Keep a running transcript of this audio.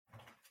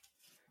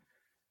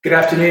Good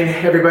afternoon,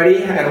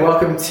 everybody, and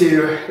welcome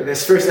to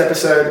this first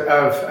episode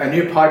of a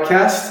new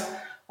podcast.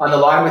 On the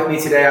line with me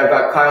today, I've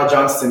got Kyle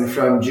Johnston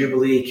from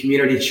Jubilee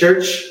Community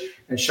Church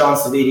and Sean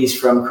Savides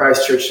from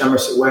Christchurch,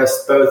 Somerset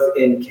West, both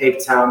in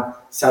Cape Town,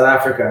 South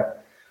Africa.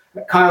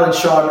 Kyle and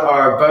Sean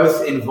are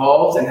both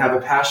involved and have a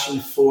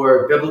passion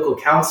for biblical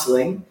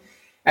counseling.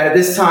 And at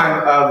this time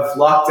of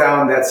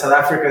lockdown that South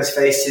Africa is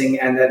facing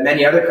and that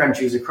many other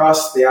countries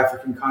across the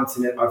African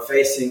continent are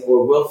facing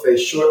or will face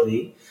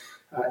shortly,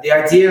 the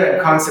idea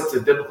and concept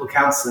of biblical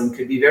counseling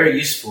could be very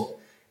useful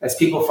as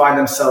people find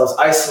themselves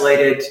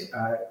isolated,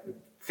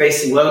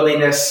 facing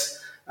loneliness,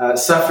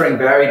 suffering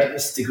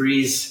various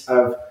degrees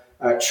of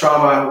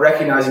trauma,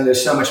 recognizing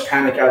there's so much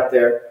panic out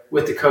there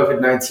with the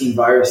COVID-19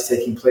 virus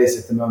taking place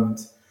at the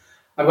moment.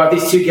 I've got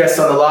these two guests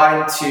on the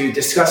line to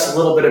discuss a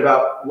little bit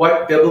about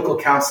what biblical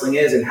counseling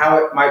is and how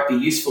it might be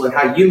useful and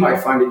how you might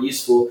find it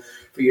useful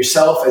for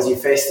yourself as you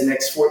face the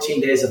next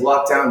 14 days of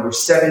lockdown. We're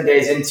 7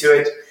 days into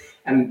it.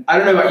 And I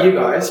don't know about you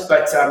guys,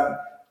 but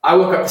I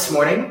woke up this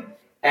morning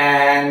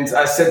and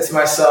I said to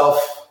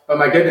myself, oh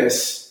my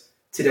goodness,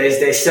 today's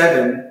day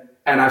 7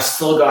 and I've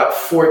still got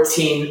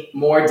 14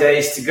 more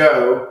days to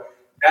go.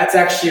 That's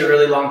actually a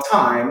really long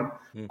time.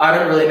 I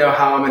don't really know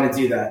how I'm going to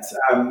do that.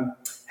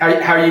 How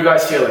are you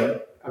guys feeling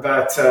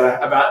about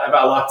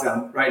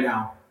lockdown right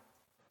now?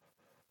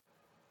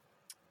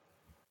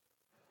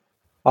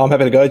 I'm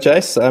happy to go,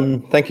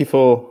 Jace. Thank you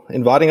for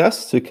inviting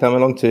us to come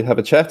along to have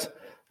a chat.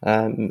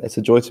 It's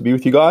a joy to be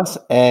with you guys.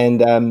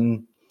 And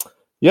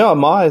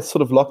my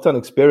sort of lockdown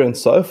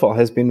experience so far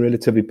has been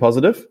relatively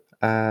positive.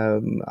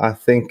 I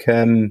think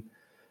there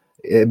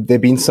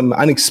have been some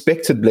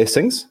unexpected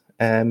blessings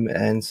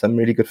and some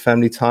really good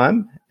family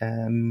time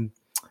and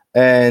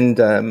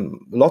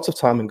lots of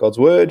time in God's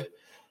Word.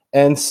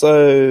 And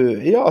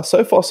so,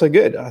 so far so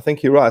good. I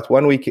think you're right.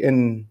 1 week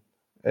in,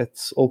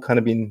 it's all kind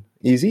of been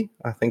easy.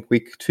 I think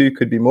week 2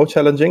 could be more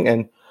challenging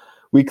and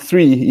week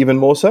 3 even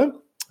more so.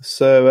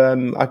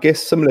 So I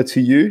guess similar to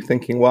you,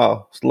 thinking,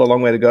 wow, still a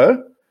long way to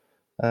go.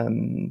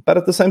 But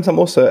at the same time,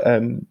 also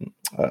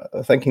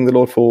thanking the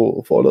Lord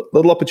for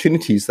little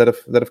opportunities that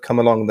have come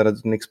along that I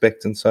didn't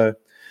expect, and so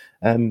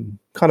kind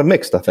of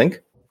mixed, I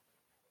think.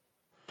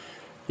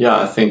 Yeah,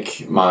 I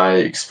think my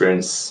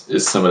experience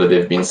is similar.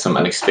 There have been some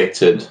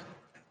unexpected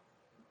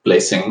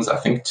blessings, I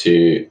think,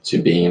 to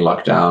being in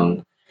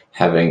lockdown,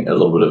 having a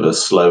little bit of a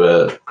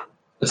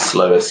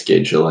slower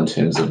schedule in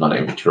terms of not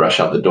able to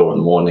rush out the door in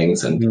the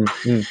mornings and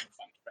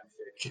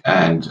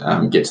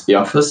get to the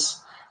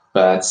office.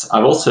 But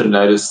I've also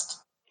noticed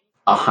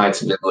a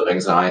heightened level of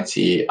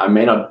anxiety. I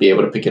may not be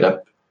able to pick it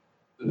up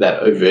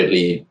that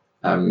overtly,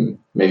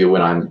 maybe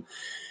when I'm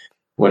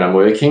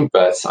working,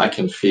 but I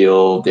can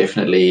feel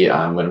definitely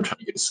when I'm trying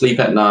to get to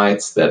sleep at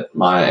night that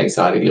my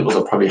anxiety levels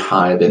are probably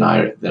higher than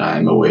I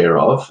am aware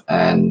of.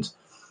 And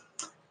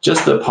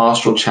just the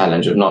pastoral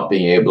challenge of not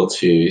being able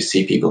to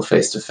see people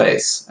face to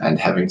face and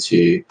having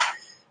to,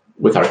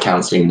 with our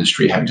counseling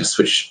ministry, having to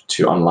switch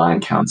to online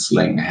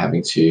counseling,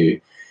 having to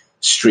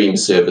stream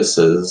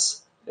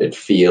services, it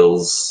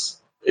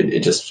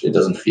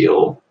doesn't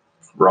feel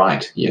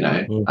right,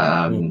 not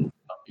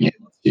being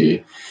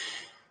able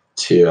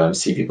to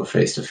see people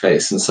face to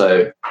face. And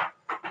so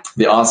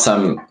there are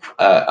some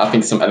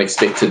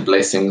unexpected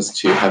blessings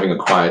to having a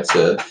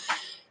quieter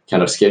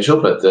kind of schedule,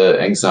 but the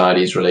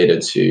anxiety is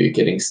related to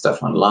getting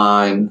stuff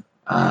online,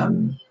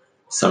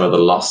 some of the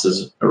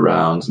losses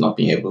around not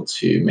being able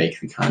to make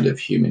the kind of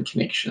human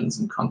connections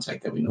and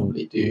contact that we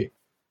normally do.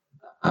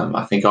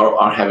 I think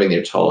are having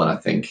their toll, and I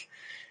think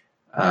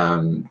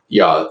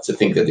to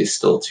think that there's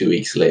still 2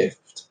 weeks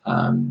left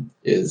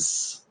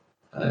it's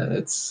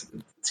going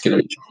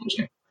to be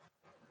challenging.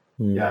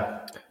 Yeah,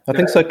 I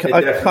think so.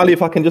 Kylie,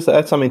 if I can just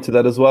add something to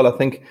that as well, I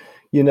think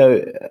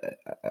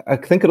I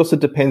think it also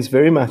depends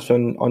very much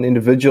on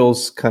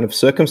individuals' kind of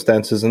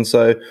circumstances. And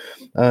so,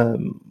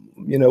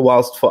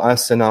 whilst for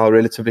us in our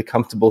relatively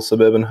comfortable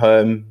suburban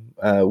home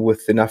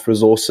with enough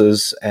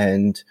resources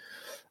and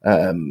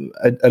a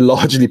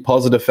largely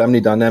positive family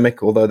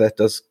dynamic, although that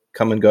does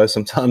come and go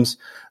sometimes,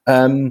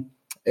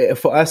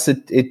 for us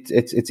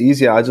it's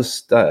easier. I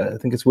just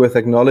think it's worth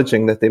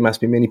acknowledging that there must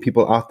be many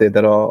people out there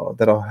that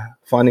are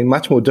finding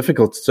much more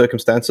difficult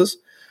circumstances.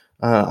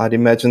 I'd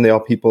imagine there are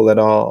people that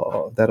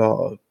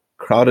are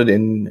crowded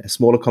in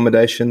small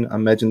accommodation. I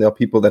imagine there are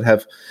people that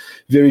have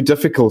very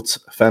difficult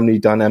family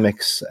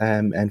dynamics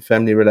and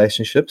family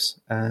relationships.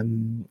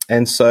 And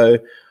so,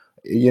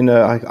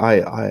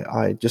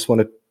 I just want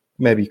to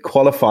maybe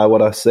qualify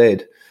what I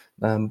said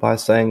by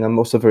saying I'm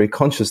also very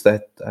conscious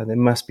that there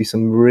must be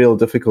some real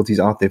difficulties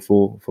out there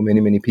for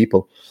many, many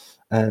people.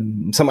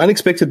 Some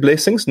unexpected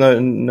blessings,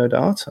 no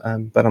doubt,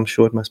 but I'm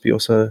sure it must be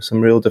also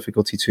some real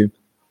difficulty too.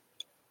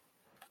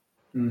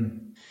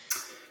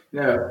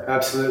 No,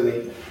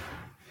 absolutely.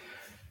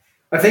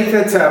 I think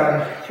that,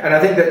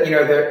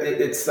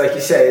 it's like you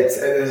say,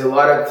 there's a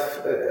lot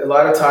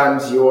of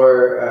times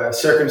your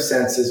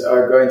circumstances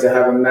are going to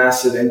have a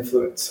massive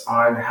influence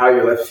on how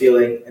you're left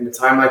feeling in a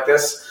time like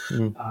this.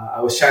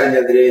 I was chatting the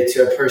other day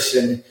to a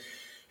person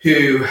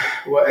who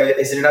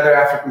is in another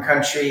African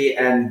country,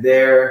 and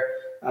their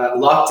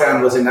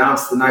lockdown was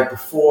announced the night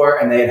before,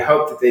 and they had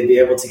hoped that they'd be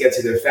able to get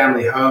to their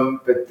family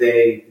home, but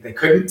they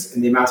couldn't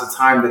in the amount of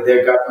time that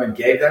their government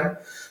gave them.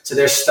 So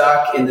they're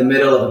stuck in the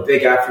middle of a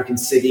big African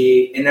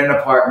city in an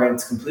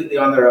apartment, completely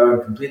on their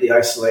own, completely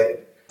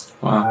isolated.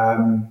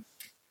 Wow.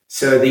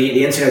 So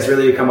the internet has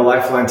really become a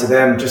lifeline to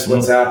them, just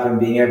WhatsApp and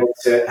being able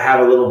to have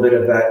a little bit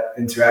of that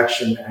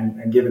interaction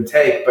and give and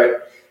take.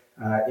 But,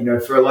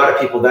 for a lot of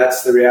people,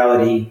 that's the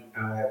reality.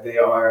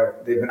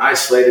 They've been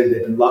isolated,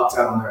 they've been locked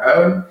out on their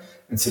own.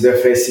 And so they're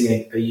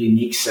facing a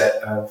unique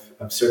set of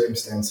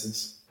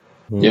circumstances.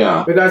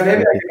 Yeah. But guys,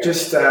 maybe I could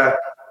just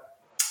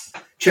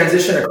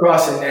transition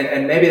across,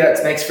 and maybe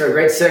that makes for a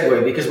great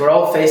segue, because we're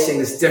all facing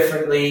this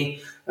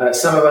differently.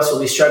 Some of us will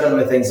be struggling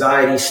with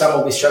anxiety. Some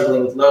will be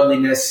struggling with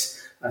loneliness.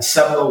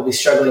 Some will be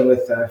struggling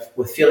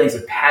with feelings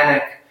of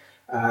panic.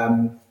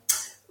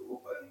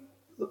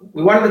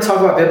 We wanted to talk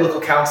about biblical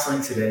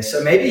counseling today.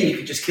 So maybe you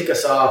could just kick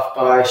us off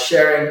by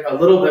sharing a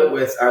little bit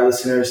with our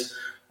listeners.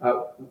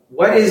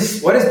 What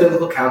is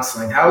biblical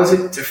counseling? How is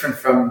it different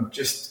from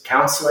just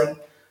counseling?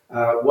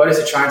 What is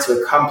it trying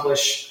to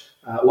accomplish?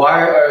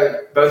 Why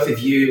are both of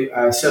you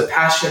so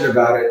passionate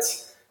about it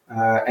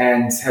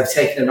and have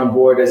taken it on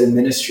board as a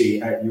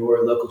ministry at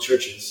your local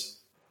churches?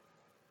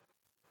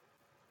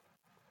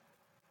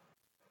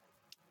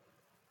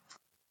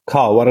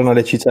 Carl, why don't I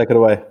let you take it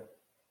away?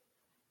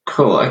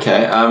 Cool.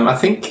 Okay. I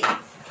think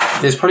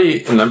there's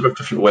probably a number of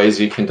different ways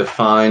you can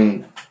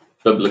define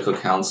biblical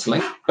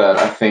counseling, but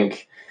I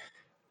think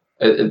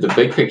at the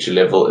big picture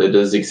level, it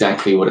is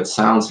exactly what it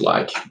sounds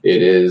like.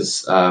 It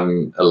is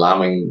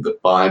allowing the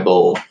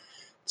Bible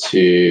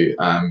to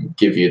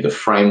give you the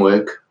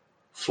framework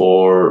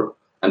for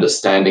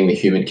understanding the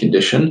human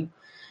condition,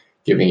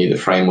 giving you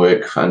the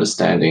framework for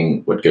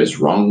understanding what goes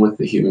wrong with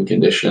the human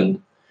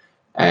condition,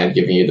 and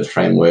giving you the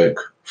framework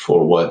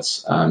for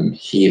what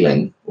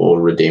healing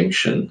or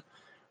redemption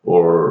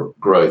or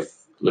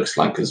growth looks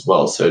like as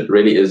well. So it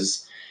really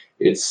is,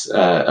 it's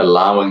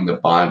allowing the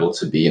Bible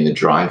to be in the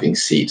driving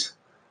seat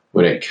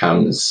when it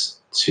comes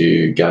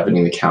to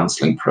governing the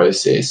counseling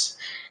process.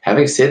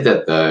 Having said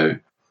that, though,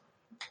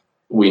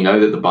 we know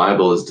that the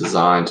Bible is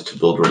designed to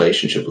build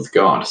relationship with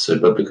God. So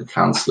biblical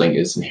counseling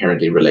is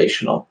inherently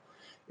relational.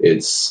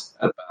 It's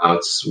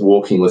about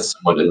walking with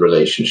someone in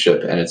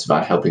relationship, and it's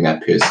about helping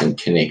that person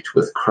connect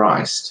with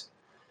Christ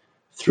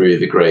through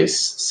the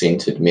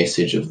grace-centered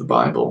message of the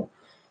Bible.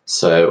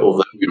 So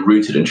although we're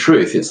rooted in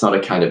truth, it's not a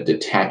kind of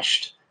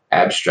detached,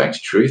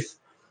 abstract truth.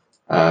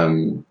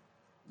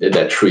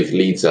 That truth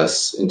leads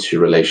us into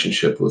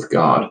relationship with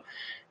God.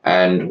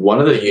 And one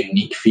of the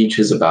unique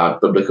features about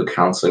biblical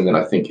counseling that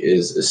I think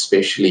is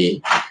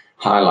especially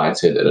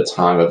highlighted at a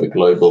time of a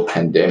global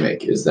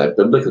pandemic is that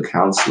biblical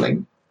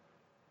counseling,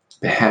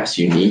 perhaps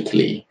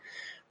uniquely,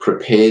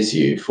 prepares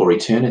you for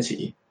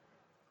eternity.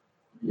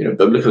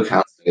 Biblical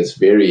counseling is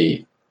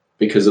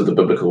because of the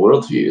biblical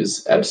worldview,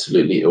 is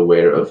absolutely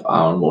aware of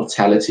our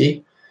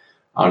mortality,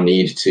 our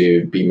need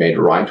to be made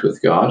right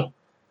with God,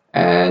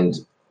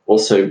 and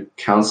also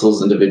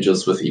counsels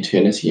individuals with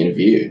eternity in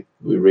view.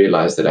 We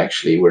realize that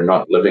actually we're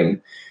not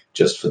living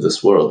just for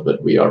this world,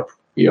 but we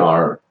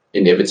are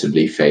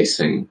inevitably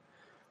facing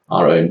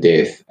our own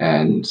death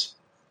and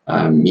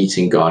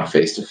meeting God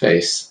face to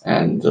face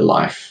and the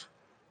life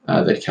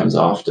that comes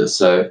after.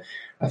 So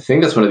I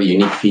think that's one of the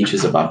unique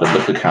features about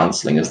biblical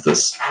counseling, is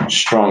this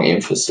strong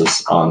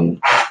emphasis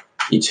on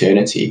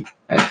eternity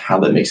and how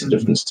that makes a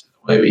difference to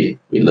the way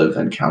we live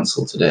and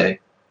counsel today.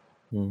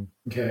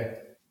 Okay.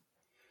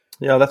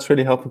 Yeah, that's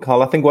really helpful,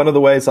 Carl. I think one of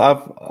the ways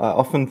I've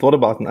often thought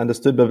about and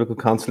understood biblical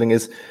counseling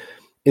is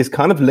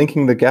kind of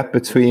linking the gap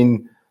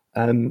between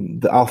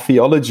our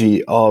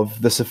theology of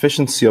the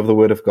sufficiency of the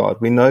Word of God.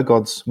 We know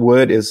God's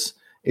Word is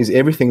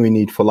everything we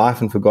need for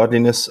life and for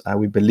godliness.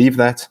 We believe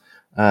that.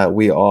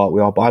 We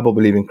are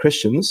Bible-believing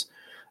Christians.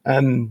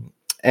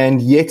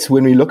 And yet,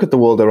 when we look at the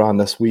world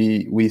around us,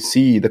 we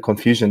see the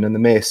confusion and the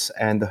mess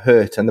and the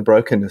hurt and the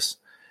brokenness.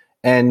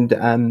 And,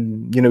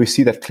 we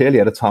see that clearly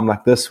at a time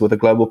like this with a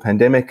global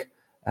pandemic.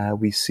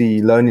 We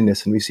see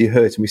loneliness, and we see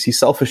hurt, and we see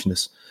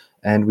selfishness,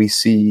 and we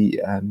see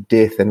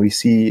death, and we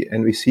see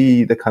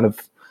the kind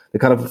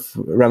of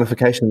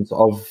ramifications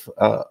of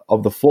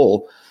the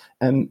fall.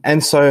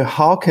 And so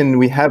how can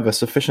we have a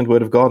sufficient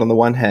Word of God on the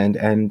one hand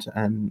and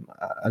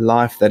a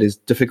life that is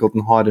difficult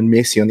and hard and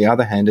messy on the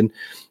other hand?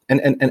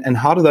 And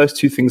how do those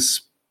two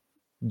things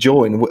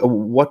join?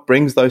 What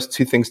brings those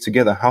two things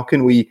together? How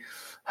can we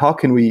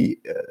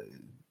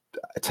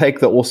take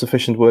the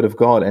all-sufficient Word of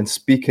God and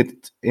speak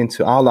it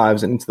into our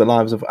lives and into the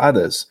lives of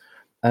others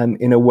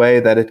in a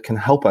way that it can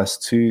help us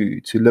to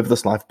live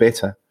this life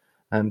better,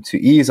 to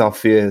ease our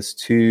fears,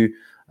 to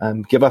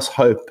give us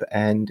hope,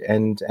 and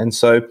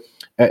so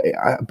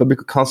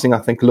biblical counseling, I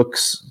think,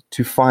 looks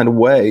to find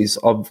ways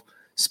of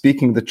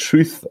speaking the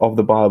truth of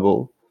the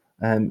Bible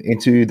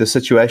into the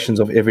situations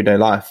of everyday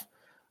life.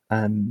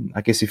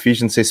 I guess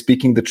Ephesians says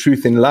speaking the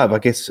truth in love. I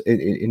guess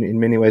in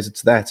many ways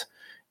it's that.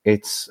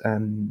 It's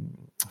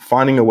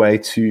finding a way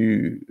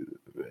to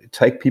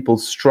take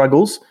people's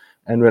struggles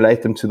and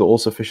relate them to the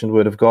all-sufficient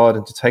Word of God,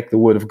 and to take the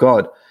Word of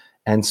God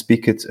and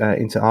speak it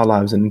into our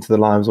lives and into the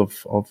lives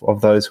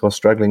of those who are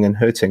struggling and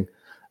hurting.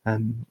 I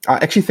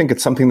actually think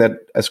it's something that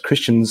as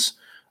Christians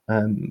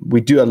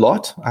we do a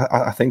lot.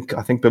 I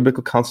think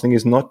biblical counseling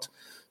is not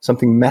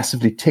something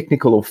massively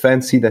technical or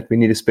fancy that we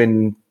need to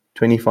spend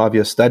 25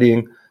 years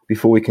studying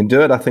before we can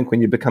do it. I think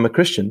when you become a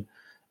Christian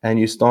and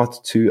you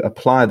start to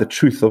apply the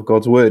truth of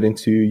God's Word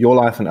into your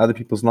life and other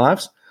people's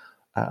lives,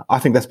 I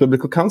think that's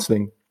biblical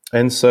counseling.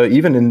 And so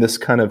even in this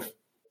kind of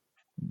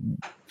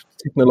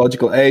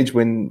technological age,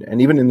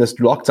 and even in this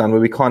lockdown where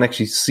we can't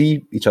actually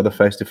see each other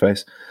face to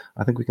face,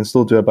 I think we can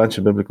still do a bunch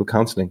of biblical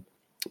counseling,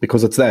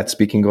 because it's that,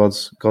 speaking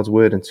God's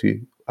Word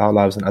into our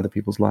lives and other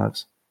people's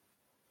lives.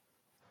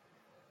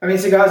 I mean,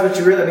 so guys, what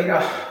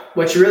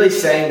you're really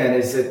saying then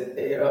is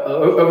that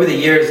over the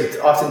years, it's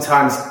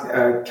oftentimes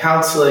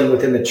counseling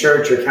within the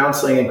church or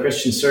counseling in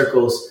Christian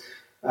circles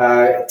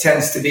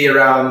tends to be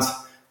around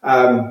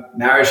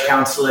marriage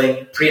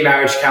counseling,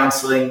 pre-marriage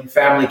counseling,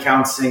 family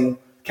counseling,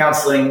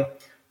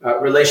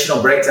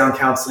 relational breakdown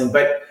counseling.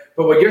 But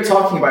what you're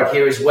talking about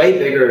here is way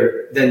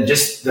bigger than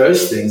just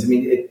those things. I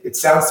mean, it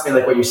sounds to me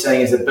like what you're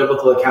saying is that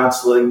biblical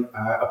counseling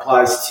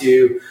applies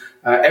to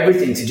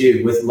everything to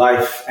do with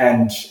life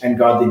and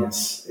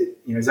godliness.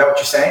 Is that what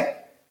you're saying?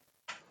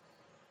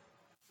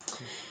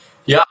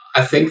 Yeah,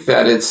 I think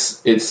that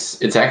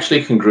it's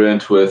actually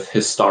congruent with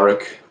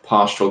historic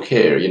pastoral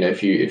care.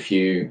 If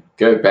you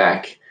go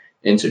back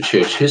into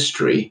church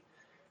history,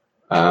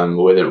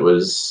 whether it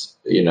was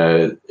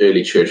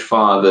early church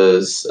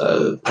fathers,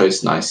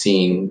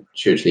 post-Nicene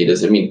church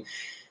leaders, I mean,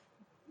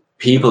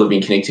 people have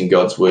been connecting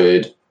God's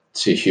Word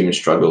to human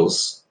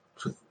struggles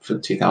for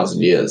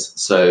 2,000 years.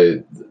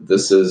 So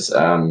this is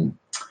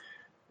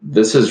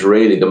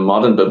really, the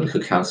modern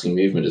biblical counseling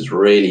movement is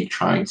really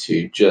trying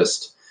to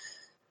just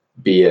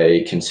be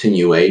a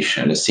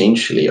continuation,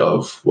 essentially,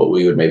 of what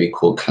we would maybe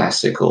call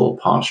classical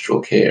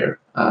pastoral care.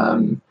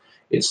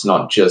 It's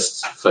not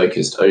just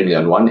focused only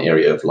on one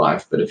area of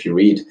life, but if you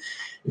read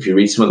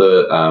some of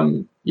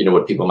the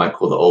what people might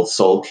call the old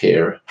soul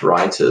care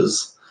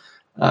writers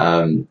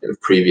of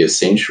previous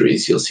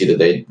centuries, you'll see that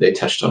they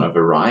touched on a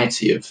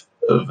variety of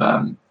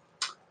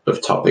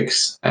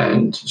topics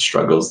and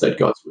struggles that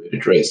God's Word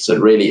addressed. So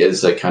it really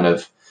is a kind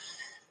of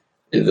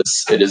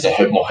it is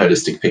a more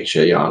holistic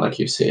picture, like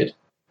you've said.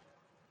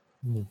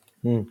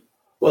 Mm-hmm.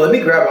 Well, let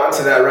me grab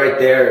onto that right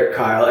there,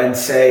 Kyle, and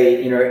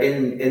say,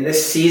 in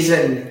this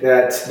season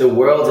that the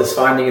world is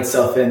finding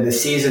itself in, the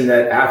season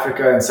that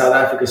Africa and South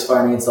Africa is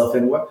finding itself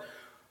in, what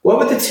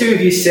would the two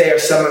of you say are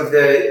some of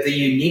the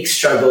unique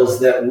struggles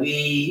that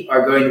we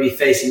are going to be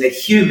facing, that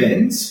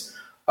humans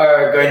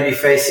are going to be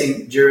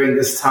facing during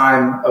this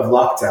time of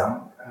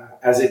lockdown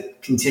as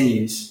it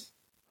continues?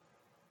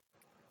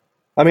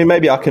 I mean,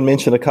 maybe I can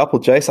mention a couple,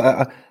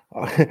 Jace.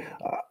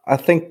 I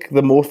think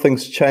the more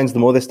things change, the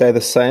more they stay the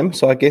same.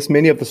 So I guess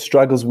many of the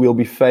struggles we'll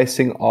be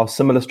facing are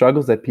similar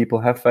struggles that people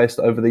have faced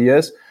over the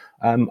years.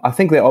 I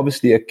think they're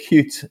obviously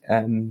acute.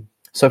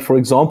 So, for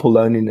example,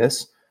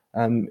 loneliness.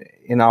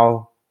 In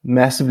our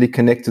massively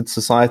connected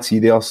society,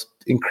 there are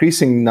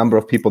increasing number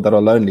of people that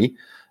are lonely,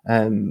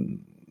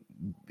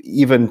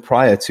 even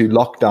prior to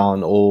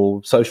lockdown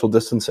or social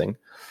distancing.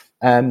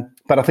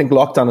 But I think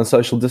lockdown and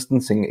social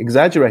distancing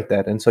exaggerate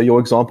that. And so your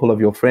example of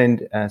your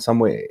friend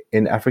somewhere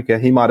in Africa,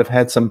 he might have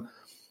had some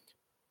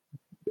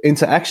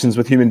interactions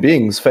with human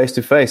beings face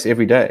to face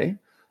every day,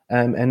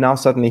 and now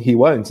suddenly he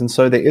won't. And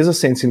so there is a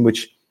sense in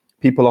which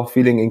people are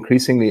feeling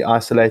increasingly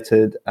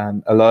isolated,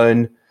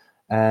 alone.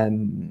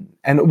 And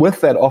with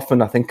that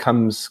often, I think,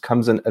 comes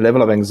a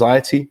level of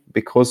anxiety,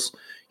 because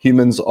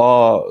humans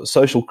are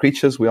social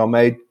creatures. We are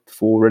made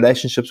for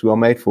relationships. We are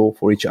made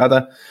for each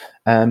other.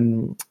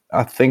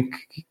 I think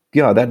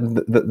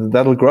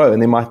that'll grow,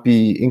 and there might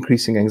be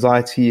increasing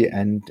anxiety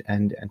and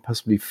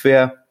possibly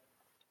fear.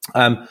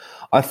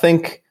 I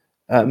think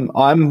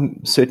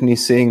I'm certainly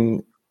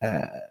seeing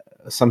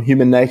some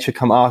human nature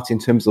come out in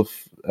terms of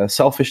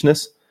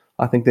selfishness.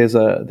 I think there's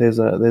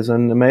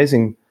an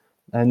amazing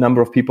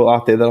number of people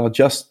out there that are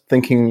just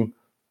thinking,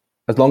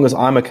 as long as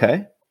I'm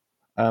okay,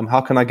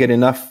 how can I get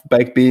enough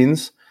baked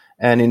beans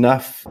and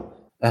enough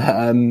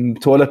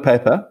toilet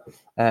paper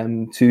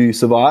to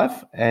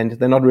survive? And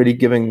they're not really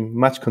giving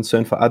much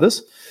concern for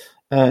others.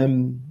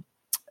 And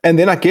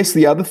then I guess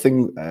the other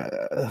thing,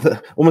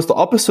 almost the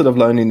opposite of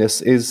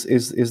loneliness,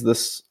 is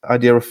this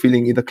idea of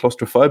feeling either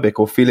claustrophobic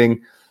or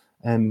feeling,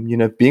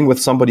 being with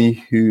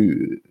somebody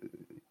who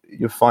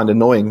you find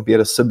annoying, be it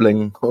a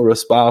sibling or a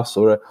spouse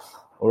or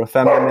a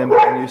family member,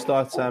 and you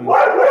start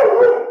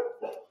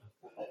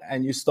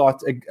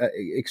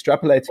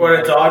extrapolating. Or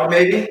a dog,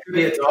 maybe. Could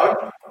be a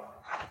dog.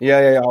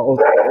 Yeah.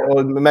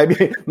 Or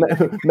maybe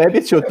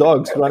it's your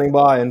dogs running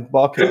by and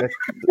barking at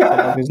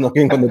someone who's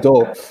knocking on the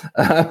door.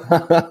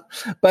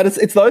 But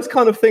it's those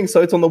kind of things.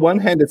 So it's, on the one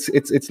hand,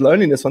 it's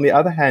loneliness. On the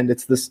other hand,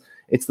 it's this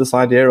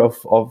idea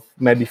of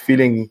maybe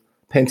feeling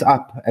pent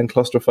up and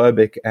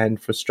claustrophobic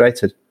and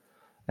frustrated.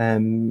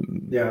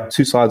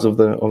 Two sides of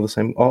the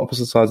same,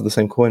 opposite sides of the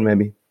same coin,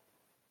 maybe.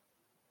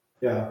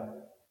 Yeah.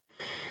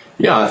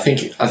 Yeah, I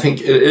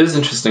think it is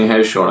interesting,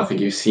 hey Sean. I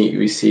think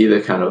we see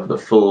the kind of the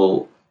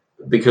full,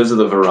 because of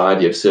the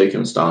variety of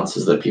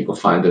circumstances that people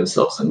find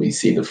themselves in, we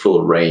see the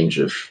full range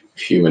of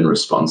human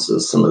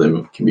responses. Some of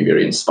them can be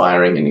very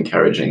inspiring and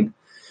encouraging.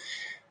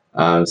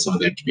 Some of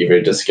them can be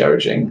very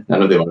discouraging.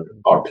 None of them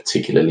are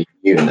particularly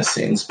new in a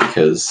sense,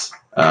 because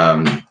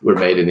we're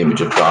made in the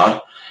image of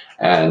God,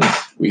 and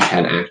we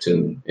can act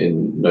in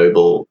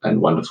noble and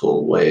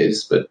wonderful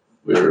ways, but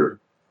we're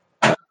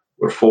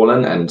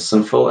fallen and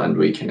sinful, and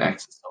we can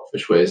act in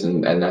selfish ways,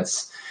 and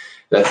that's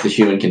the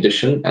human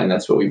condition, and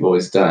that's what we've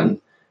always done.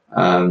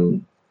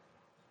 But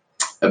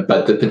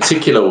the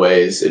particular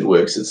ways it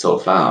works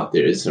itself out,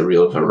 there is a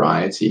real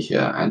variety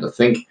here, and I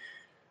think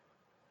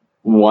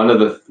one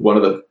of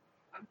the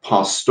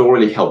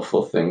pastorally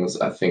helpful things,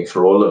 I think,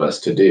 for all of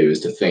us to do is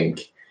to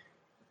think,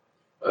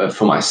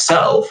 for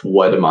myself,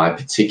 what am I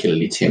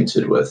particularly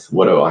tempted with?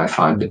 What do I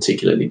find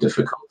particularly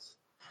difficult?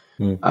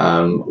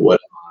 What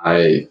am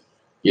I,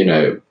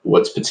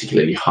 what's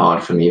particularly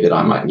hard for me that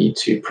I might need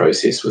to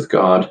process with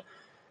God?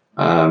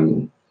 Are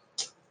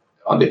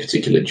there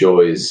particular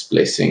joys,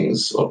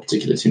 blessings, or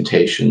particular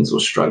temptations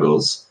or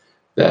struggles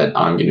that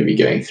I'm going to be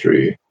going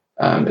through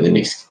in the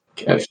next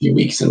few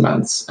weeks and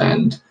months?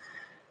 And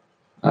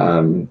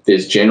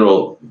there's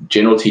general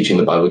teaching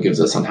the Bible gives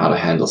us on how to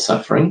handle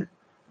suffering,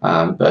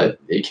 but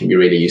it can be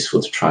really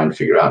useful to try and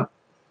figure out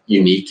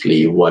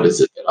uniquely, what is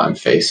it that I'm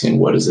facing?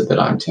 What is it that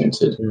I'm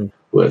tempted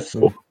with?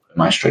 Or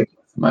am I struggling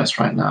with the most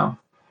right now?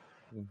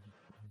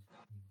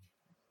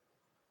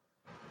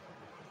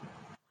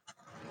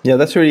 Yeah,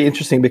 that's really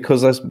interesting,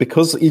 because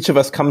each of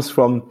us comes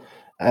from,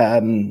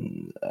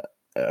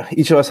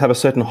 each of us have a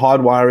certain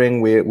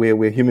hardwiring.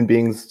 We're human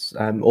beings,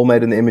 all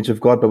made in the image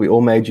of God, but we're all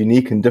made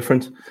unique and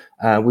different.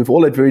 We've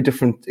all had very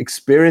different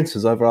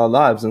experiences over our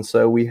lives, and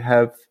so we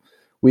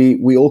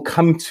all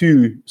come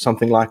to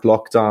something like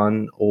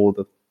lockdown or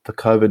the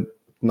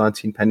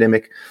COVID-19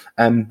 pandemic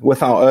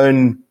with our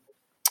own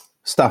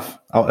stuff,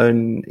 our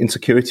own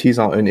insecurities,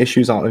 our own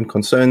issues, our own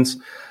concerns.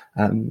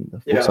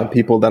 For some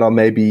people that are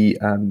maybe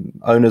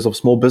owners of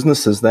small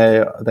businesses,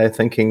 they're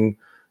thinking,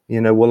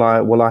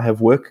 will I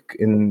have work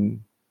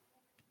in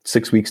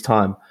 6 weeks'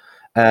 time?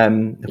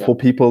 For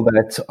people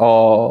that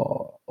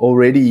are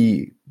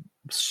already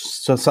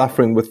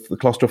suffering with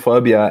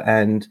claustrophobia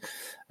and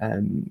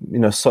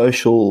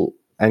social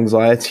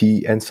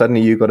anxiety, and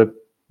suddenly you've got to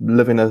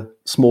live in a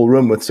small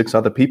room with 6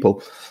 other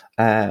people.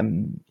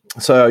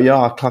 So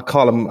yeah,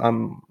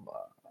 Carl,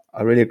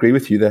 I really agree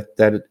with you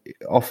that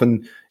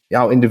often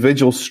our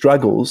individual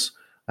struggles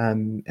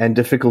and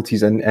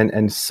difficulties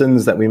and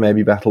sins that we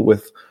maybe battle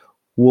with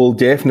will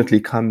definitely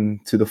come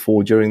to the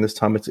fore during this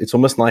time. It's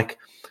almost like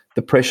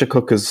the pressure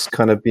cooker's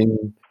kind of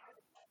been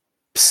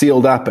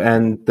sealed up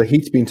and the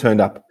heat's been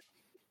turned up.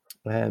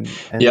 I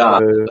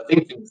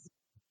think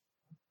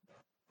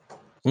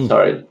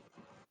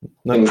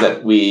things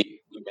that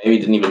we maybe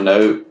didn't even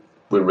know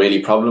were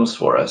really problems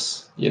for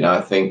us.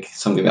 I think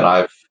something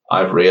that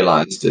I've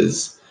realized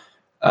is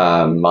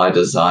my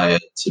desire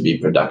to be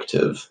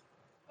productive,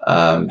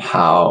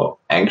 how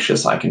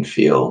anxious I can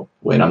feel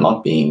when I'm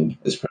not being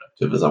as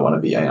productive as I want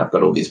to be. I've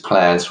got all these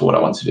plans for what I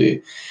want to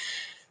do,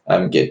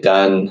 get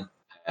done,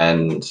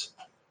 and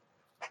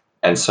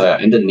so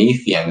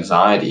underneath the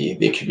anxiety,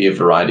 there could be a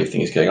variety of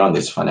things going on.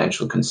 There's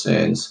financial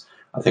concerns.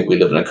 I think we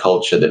live in a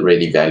culture that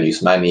really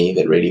values money,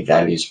 that really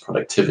values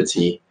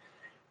productivity,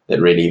 that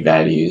really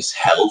values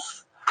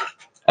health.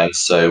 And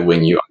so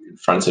when you are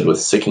confronted with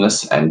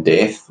sickness and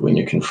death, when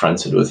you're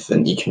confronted with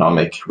an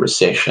economic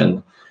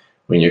recession,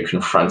 when you're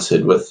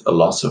confronted with a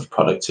loss of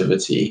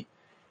productivity,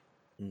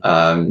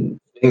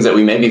 things that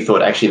we maybe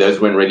thought actually those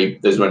weren't really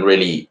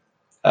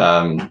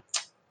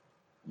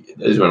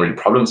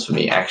problems for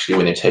me. Actually,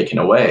 when they're taken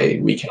away,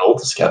 we can all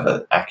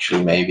discover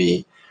actually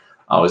maybe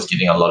I was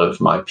getting a lot of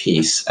my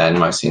peace and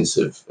my sense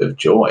of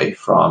joy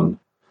from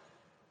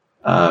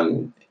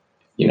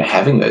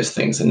having those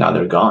things, and now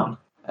they're gone.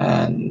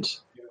 And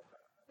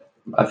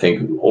I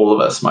think all of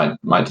us might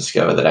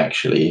discover that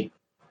actually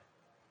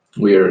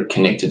we're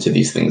connected to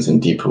these things in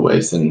deeper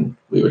ways than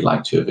we would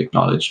like to have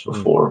acknowledged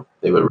before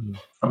they were removed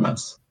from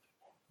us.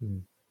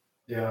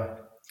 Yeah.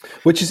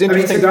 Which is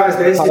interesting,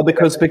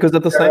 because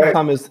at the same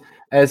time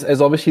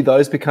as obviously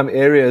those become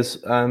areas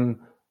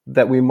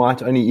that we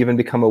might only even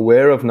become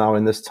aware of now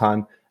in this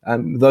time,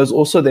 those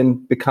also then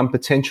become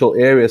potential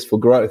areas for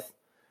growth.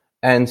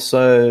 And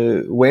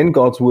so when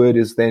God's word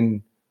is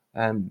then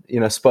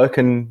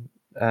spoken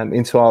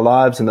into our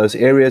lives in those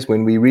areas,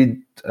 when we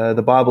read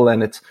the Bible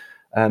and it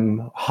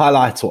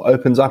highlights or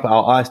opens up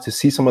our eyes to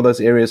see some of those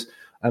areas,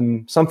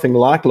 something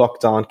like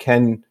lockdown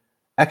can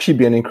actually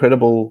be an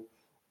incredible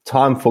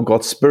time for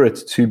God's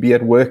Spirit to be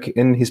at work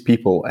in His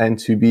people and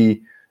to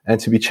be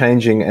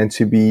changing and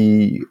to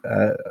be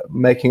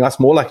making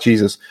us more like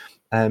Jesus.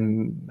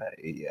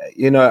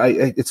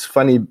 It's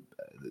funny.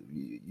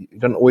 You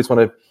don't always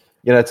want to.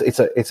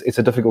 It's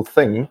a difficult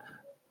thing,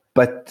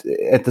 but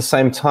at the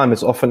same time,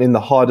 it's often in the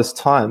hardest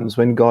times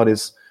when God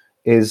is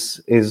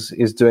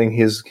doing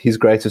His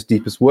greatest,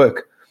 deepest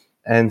work.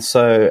 And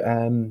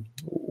so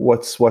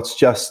what's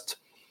just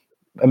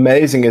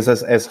amazing is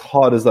as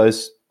hard as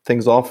those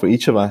things are for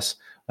each of us,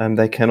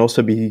 they can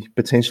also be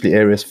potentially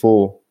areas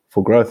for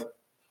growth.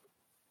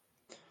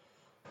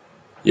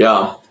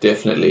 Yeah,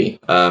 definitely.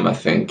 I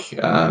think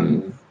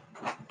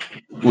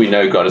we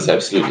know God is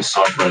absolutely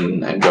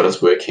sovereign and God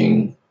is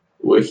working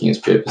his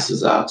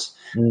purposes out.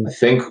 I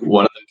think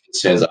one of the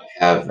concerns I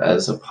have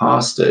as a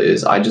pastor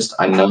is I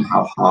know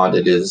how hard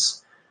it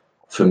is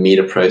for me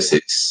to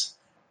process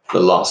the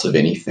loss of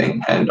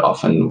anything. And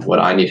often what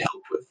I need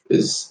help with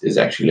is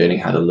actually learning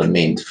how to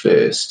lament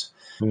first,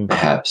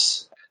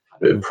 perhaps how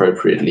to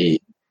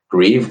appropriately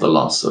grieve the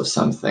loss of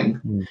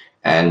something,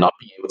 and not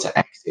being able to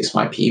access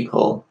my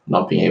people,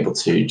 not being able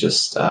to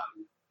just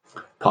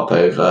pop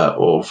over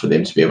or for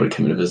them to be able to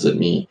come and visit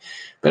me,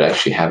 but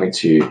actually having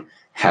to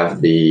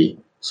have the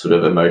sort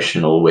of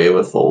emotional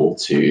wherewithal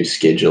to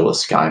schedule a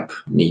Skype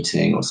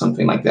meeting or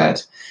something like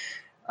that.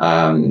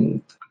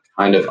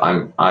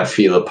 I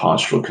feel a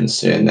pastoral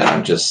concern that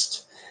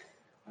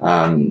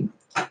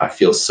I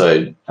feel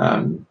so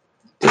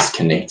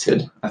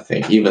disconnected. I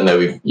think even though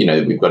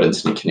we've got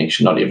internet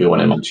connection, not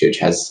everyone in my church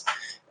has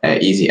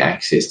easy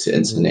access to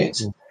internet.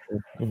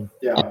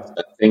 Yeah.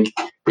 I think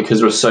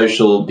because we're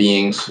social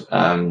beings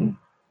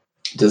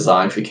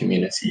designed for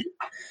community,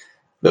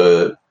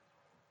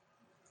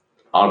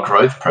 our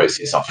growth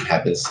process often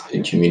happens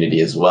in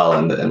community as well.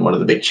 And one of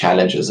the big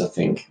challenges, I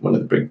think, one of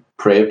the big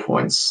prayer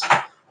points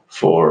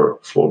for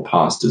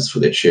pastors, for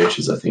their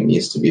churches, I think,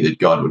 needs to be that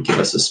God would give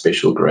us a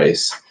special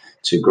grace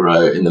to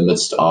grow in the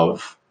midst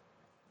of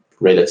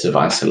relative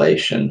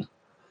isolation.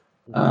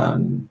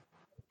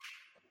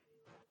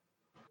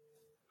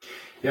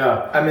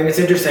 Yeah, I mean, it's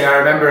interesting. I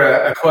remember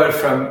a quote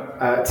from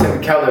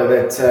Tim Keller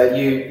that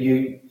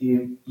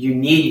you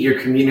need your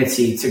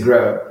community to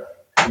grow.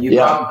 You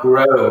can't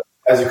grow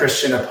as a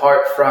Christian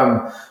apart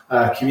from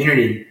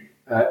community.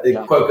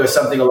 The quote goes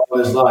something along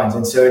those lines,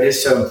 and so it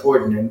is so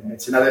important. And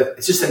it's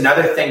just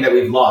another thing that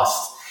we've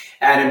lost,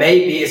 and it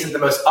maybe isn't the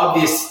most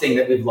obvious thing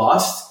that we've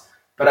lost,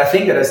 but I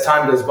think that as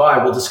time goes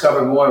by, we'll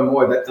discover more and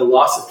more that the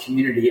loss of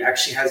community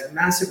actually has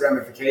massive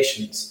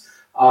ramifications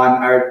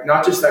on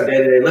not just our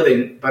day-to-day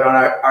living, but on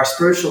our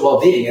spiritual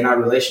well-being and our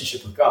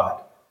relationship with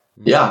God.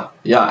 Yeah.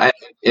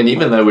 And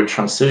even though we're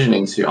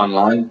transitioning to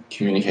online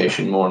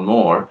communication more and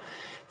more,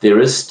 there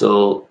is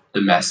still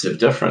a massive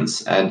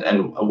difference.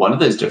 And one of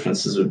those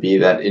differences would be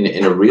that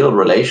in a real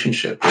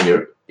relationship, when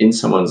you're in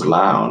someone's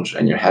lounge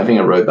and you're having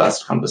a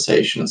robust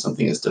conversation and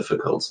something is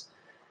difficult,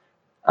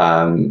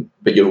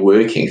 but you're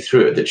working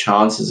through it, the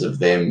chances of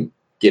them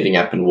getting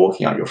up and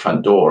walking out your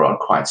front door are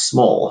quite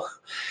small.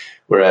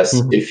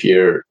 Whereas if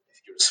your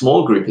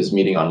small group is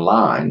meeting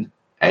online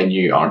and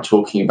you are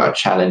talking about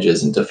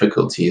challenges and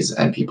difficulties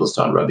and people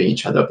start rubbing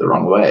each other up the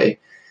wrong way,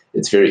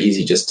 it's very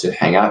easy just to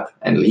hang up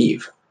and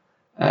leave.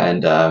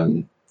 And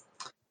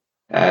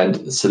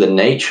so the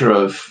nature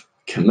of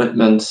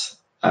commitment,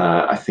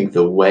 I think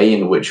the way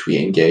in which we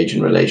engage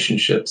in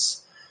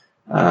relationships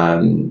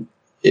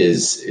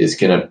is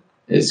going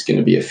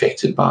to be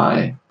affected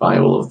by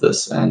all of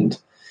this. And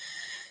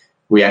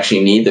we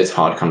actually need those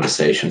hard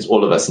conversations.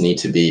 All of us need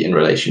to be in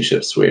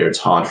relationships where it's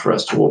hard for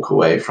us to walk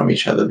away from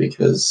each other,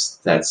 because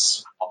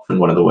that's often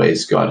one of the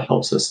ways God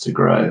helps us to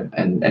grow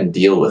and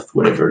deal with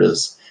whatever it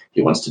is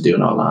He wants to do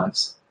in our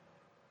lives.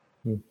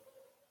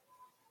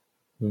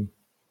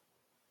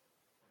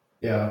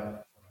 Yeah.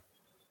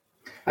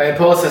 I mean,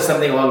 Paul says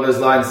something along those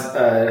lines,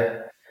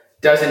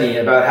 doesn't he,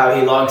 about how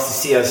he longs to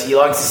see us.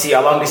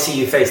 I long to see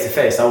you face to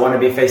face. I want to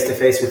be face to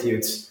face with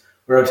you.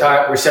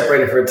 We're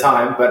separated for a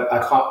time, but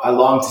I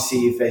long to see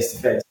you face to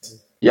face.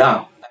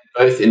 Yeah,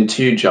 both in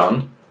 2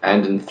 John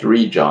and in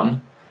 3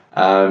 John,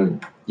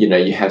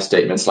 you have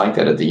statements like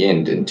that at the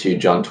end. In 2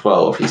 John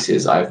 12, he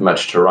says, "I have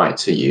much to write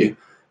to you,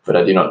 but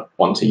I do not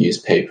want to use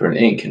paper and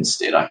ink.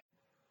 Instead, I..."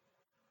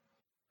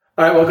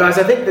 All right, well, guys,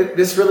 I think that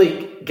this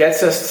really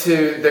gets us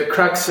to the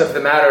crux of the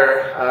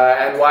matter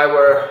and why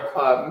we're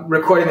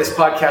recording this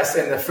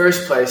podcast in the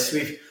first place.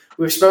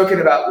 We've spoken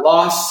about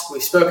loss.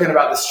 We've spoken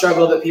about the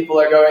struggle that people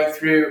are going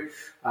through,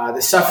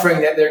 the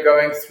suffering that they're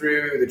going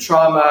through, the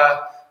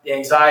trauma, the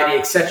anxiety,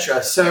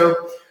 etc. So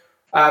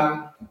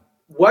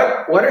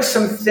what are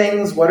some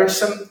things, what are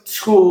some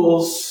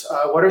tools,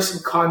 what are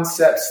some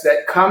concepts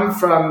that come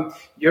from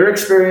your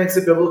experience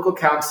of biblical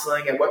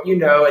counseling and what you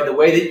know and the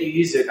way that you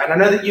use it? And I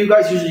know that you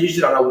guys usually use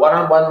it on a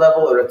one-on-one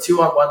level or a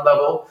two-on-one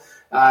level.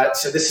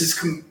 So this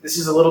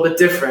is a little bit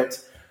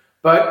different.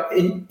 But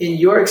in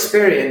your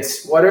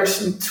experience, what are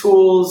some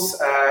tools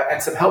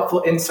and some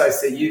helpful insights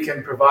that you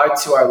can provide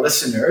to our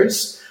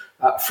listeners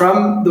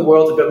from the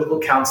world of biblical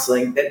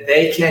counseling that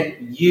they can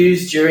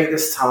use during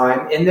this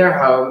time in their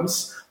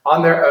homes,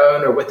 on their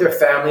own, or with their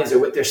families or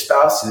with their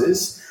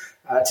spouses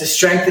to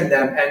strengthen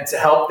them and to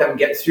help them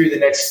get through the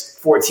next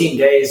 14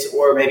 days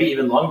or maybe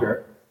even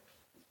longer?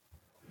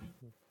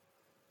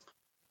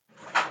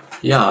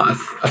 Yeah,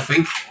 I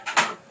think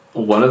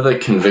one of the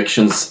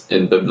convictions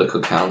in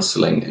biblical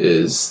counseling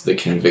is the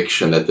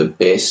conviction that the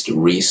best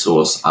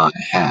resource I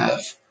have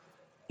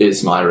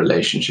is my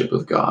relationship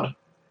with God.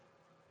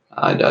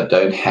 I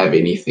don't have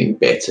anything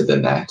better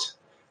than that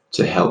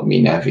to help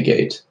me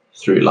navigate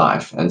through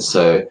life. And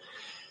so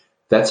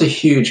that's a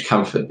huge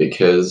comfort,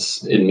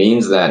 because it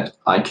means that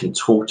I can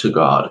talk to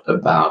God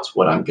about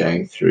what I'm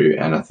going through.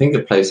 And I think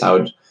the place I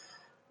would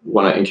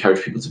want to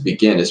encourage people to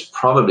begin is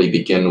probably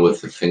begin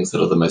with the things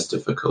that are the most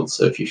difficult.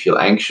 So if you feel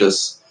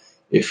anxious,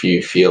 if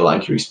you feel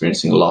like you're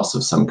experiencing loss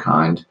of some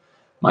kind,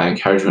 my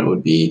encouragement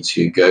would be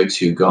to go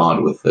to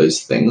God with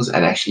those things,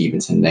 and actually even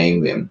to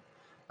name them.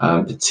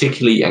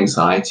 Particularly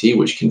anxiety,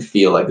 which can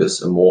feel like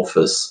this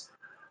amorphous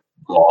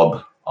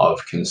blob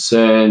of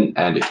concern,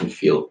 and it can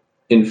feel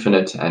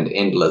infinite and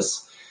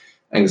endless.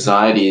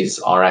 Anxieties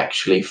are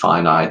actually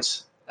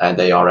finite, and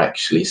they are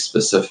actually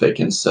specific.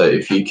 And so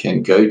if you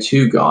can go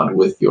to God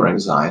with your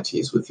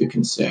anxieties, with your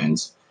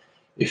concerns,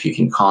 if you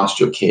can cast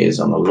your cares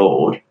on the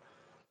Lord,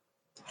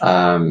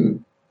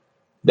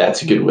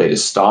 that's a good way to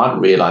start,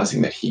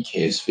 realizing that he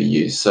cares for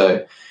you.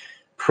 So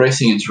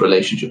pressing into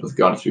relationship with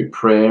God through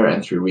prayer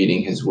and through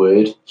reading his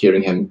word,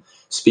 hearing him,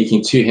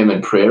 speaking to him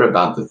in prayer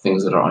about the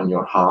things that are on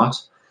your heart,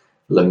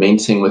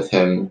 lamenting with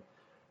him.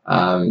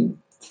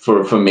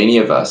 For many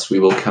of us, we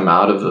will come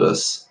out of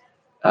this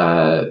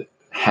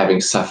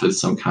having suffered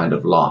some kind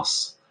of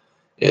loss,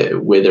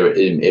 whether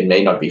it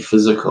may not be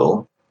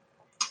physical,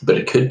 but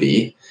it could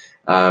be,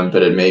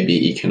 but it may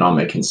be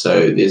economic. And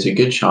so there's a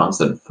good chance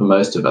that for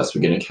most of us,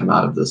 we're going to come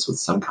out of this with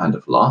some kind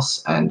of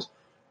loss, and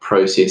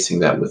processing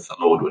that with the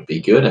Lord would be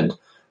good. And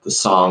the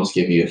Psalms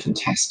give you a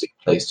fantastic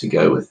place to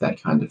go with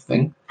that kind of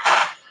thing.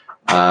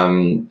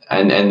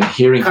 And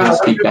hearing him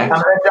speak back.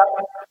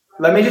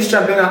 Let me just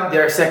jump in up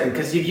there a second,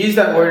 because you've used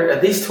that word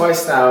at least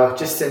twice now,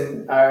 just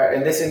in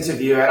this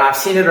interview, and I've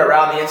seen it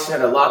around the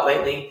internet a lot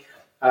lately.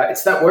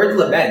 It's that word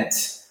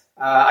lament.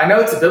 I know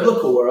it's a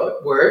biblical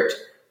word,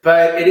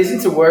 but it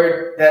isn't a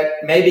word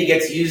that maybe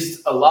gets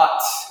used a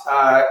lot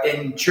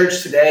in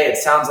church today. It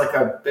sounds like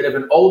a bit of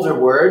an older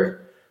word,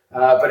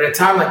 but at a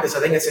time like this, I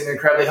think it's an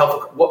incredibly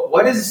helpful.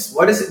 What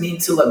does it mean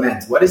to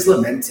lament? What is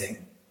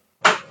lamenting?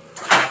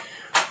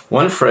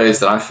 One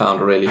phrase that I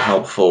found really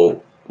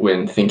helpful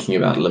when thinking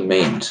about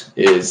lament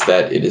is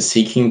that it is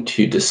seeking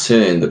to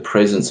discern the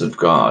presence of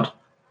God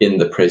in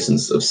the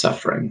presence of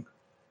suffering.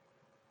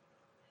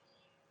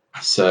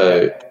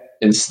 So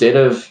instead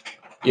of,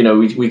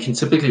 we can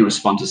typically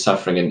respond to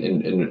suffering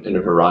in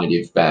a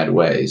variety of bad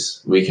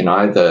ways. We can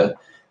either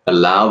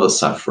allow the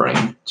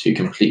suffering to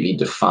completely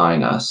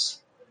define us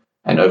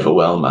and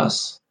overwhelm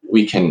us.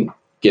 We can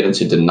get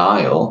into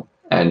denial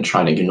and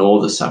try and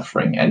ignore the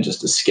suffering and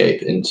just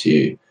escape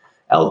into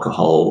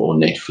alcohol or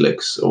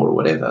Netflix or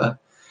whatever.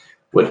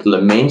 What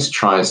lament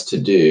tries to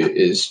do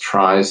is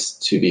tries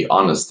to be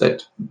honest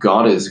that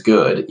God is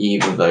good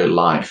even though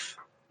life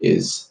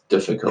is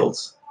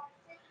difficult,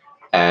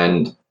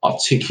 and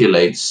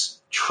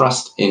articulates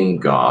trust in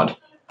God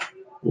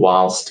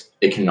whilst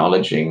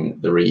acknowledging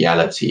the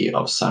reality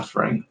of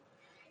suffering.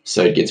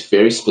 So it gets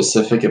very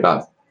specific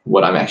about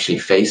what I'm actually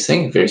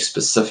facing, very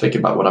specific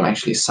about what I'm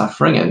actually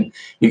suffering, and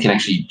you can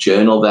actually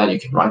journal that, you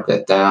can write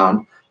that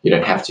down. You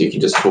don't have to, you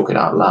can just talk it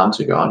out loud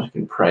to God, you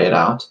can pray it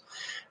out.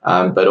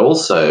 But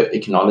also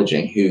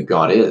acknowledging who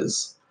God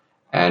is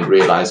and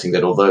realizing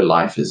that although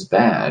life is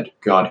bad,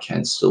 God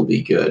can still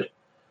be good.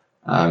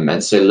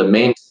 And so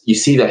lament, you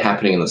see that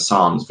happening in the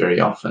Psalms very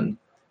often.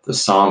 The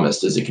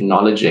psalmist is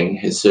acknowledging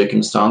his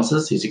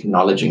circumstances, he's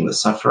acknowledging the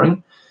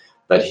suffering,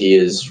 but he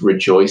is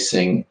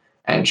rejoicing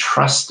and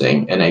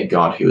trusting in a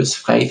God who is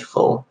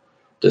faithful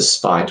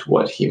despite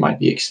what he might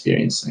be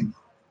experiencing.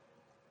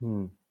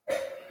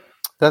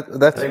 I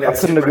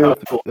couldn't agree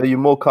with you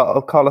more,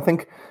 Carl. I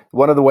think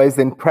one of the ways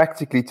then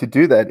practically to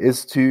do that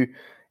is to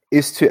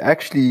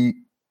actually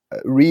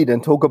read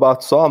and talk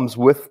about Psalms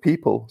with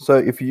people. So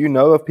if you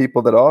know of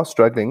people that are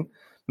struggling,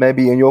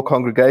 maybe in your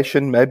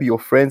congregation, maybe your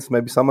friends,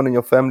 maybe someone in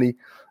your family,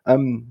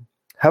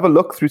 have a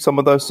look through some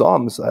of those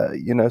Psalms.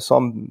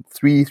 Psalm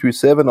 3 through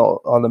 7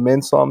 are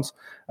lament Psalms.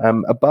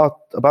 About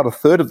a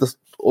third of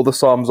all the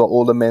Psalms are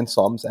all lament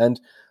Psalms, and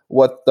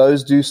what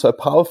those do so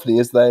powerfully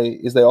is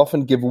they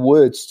often give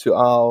words to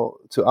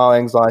our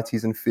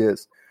anxieties and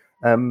fears.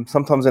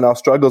 Sometimes in our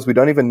struggles, we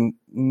don't even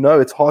know.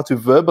 It's hard to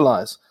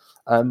verbalize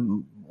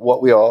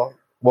what we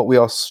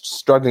are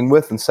struggling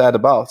with and sad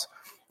about.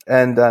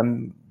 And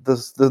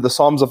the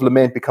Psalms of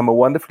Lament become a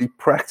wonderfully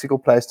practical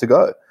place to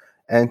go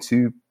and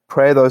to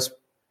pray those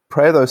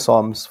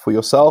Psalms for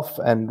yourself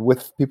and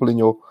with people in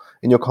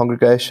your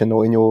congregation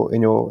or in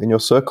your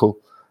circle.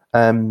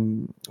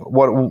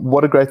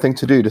 What a great thing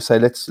to do, to say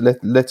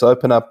let's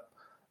open up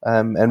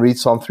and read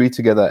Psalm 3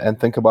 together and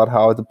think about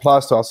how it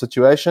applies to our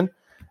situation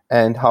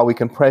and how we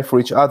can pray for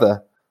each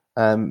other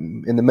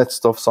in the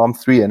midst of Psalm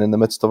 3 and in the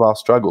midst of our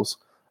struggles.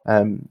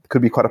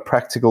 Could be quite a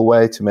practical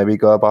way to maybe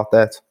go about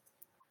that.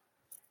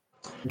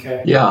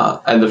 Okay. Yeah,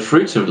 and the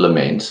fruit of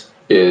lament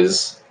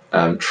is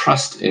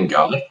trust in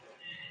God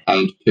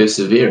and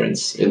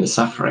perseverance in the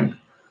suffering.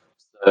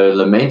 So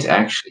lament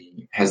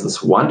actually has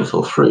this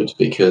wonderful fruit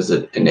because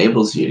it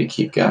enables you to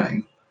keep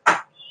going.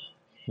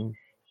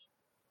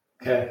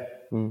 Okay.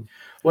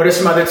 What are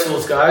some other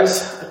tools,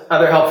 guys?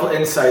 Other helpful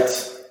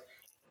insights?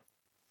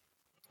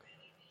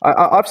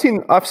 I've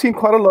seen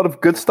quite a lot of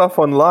good stuff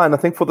online. I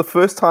think for the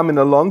first time in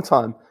a long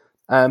time,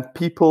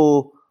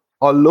 people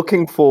are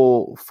looking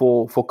for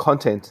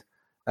content.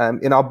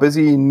 In our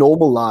busy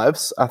normal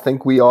lives, I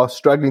think we are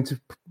struggling to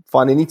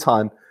find any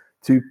time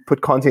to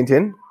put content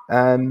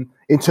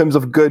in terms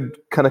of good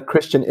kind of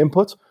Christian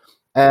input.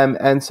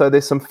 And so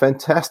there's some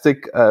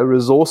fantastic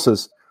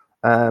resources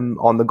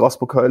on the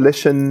Gospel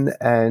Coalition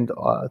and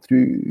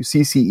through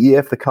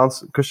CCEF,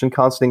 the Christian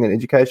Counseling and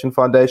Education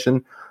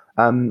Foundation.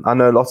 I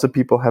know lots of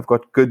people have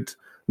got good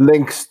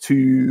links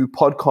to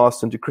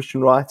podcasts and to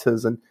Christian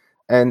writers,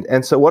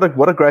 and so what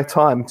a great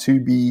time to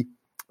be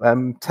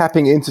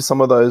tapping into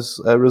some of those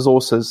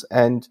resources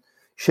and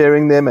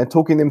sharing them and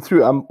talking them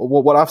through.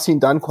 What I've seen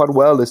done quite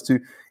well is to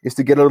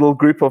get a little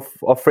group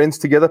of friends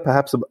together,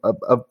 perhaps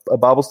a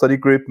Bible study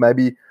group,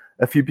 maybe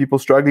a few people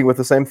struggling with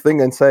the same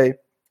thing, and say,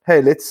 hey,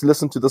 let's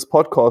listen to this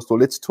podcast, or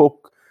let's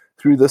talk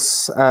through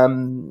this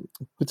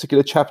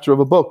particular chapter of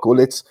a book, or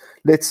let's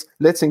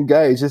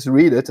engage, let's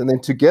read it, and then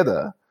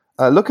together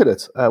look at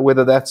it,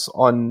 whether that's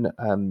on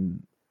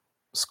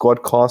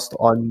Squadcast,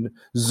 on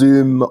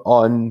Zoom,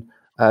 on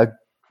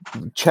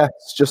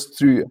chats, just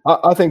through.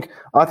 I think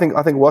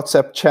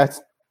WhatsApp chat,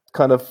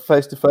 kind of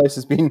face to face,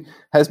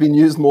 has been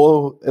used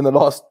more in the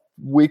last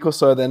week or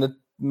so than it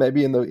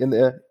maybe in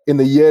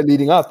the year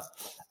leading up,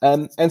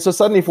 and so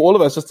suddenly for all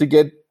of us just to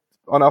get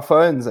on our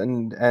phones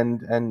and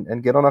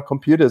get on our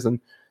computers and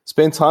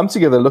spend time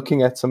together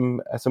looking at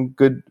some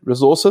good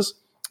resources.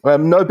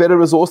 No better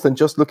resource than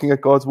just looking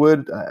at God's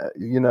Word,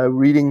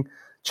 reading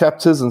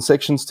chapters and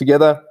sections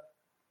together,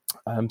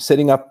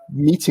 setting up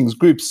meetings,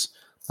 groups.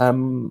 I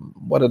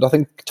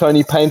think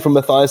Tony Payne from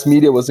Matthias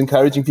Media was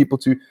encouraging people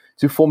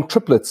to form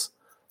triplets,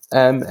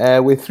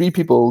 where three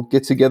people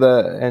get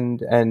together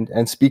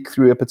and speak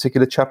through a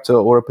particular chapter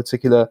or a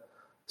particular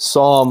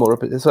psalm,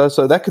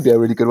 so that could be a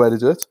really good way to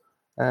do it.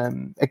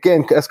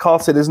 Again, as Carl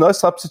said, there's no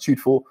substitute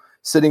for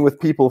sitting with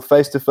people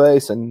face to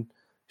face and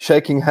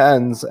shaking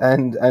hands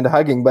and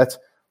hugging. But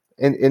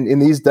in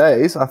these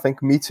days, I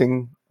think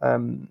meeting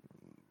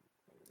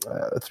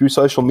through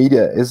social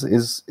media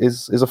is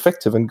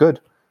effective and good,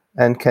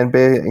 and can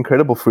bear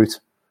incredible fruit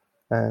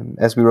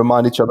as we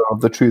remind each other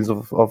of the truths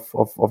of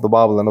the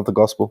Bible and of the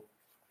gospel.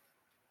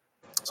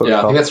 Sorry,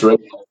 I think that's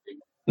really healthy.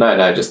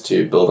 No, just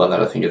to build on that,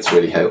 I think it's a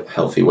really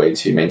healthy way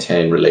to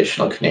maintain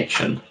relational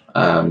connection.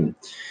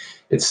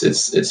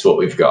 It's what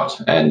we've got,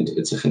 and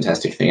it's a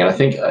fantastic thing. And I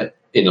think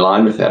in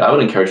line with that, I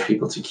would encourage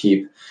people to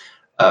keep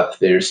up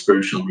their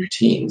spiritual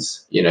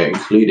routines,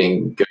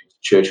 including going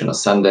to church on a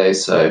Sunday.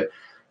 So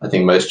I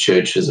think most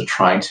churches are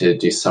trying to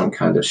do some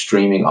kind of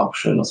streaming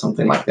option or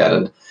something like that.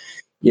 And,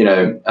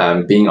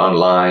 being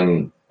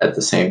online at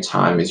the same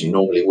time as you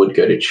normally would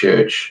go to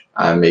church,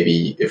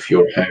 maybe if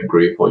your home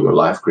group or your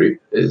life group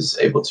is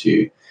able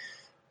to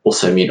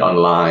also meet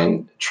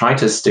online, try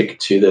to stick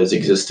to those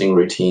existing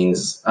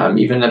routines,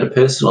 even at a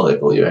personal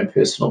level, your own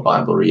personal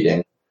Bible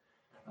reading.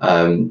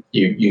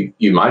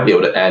 You might be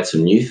able to add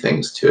some new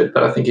things to it,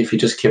 but I think if you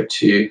just kept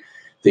to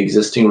the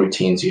existing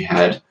routines you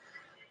had,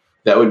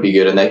 that would be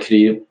good. And that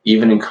could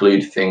even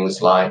include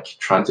things like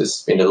trying to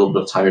spend a little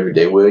bit of time every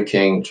day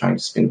working, trying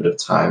to spend a bit of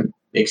time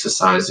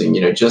exercising,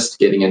 just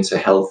getting into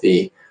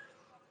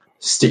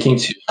sticking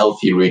to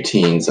healthy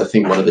routines. I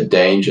think one of the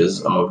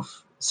dangers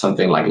of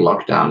something like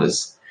lockdown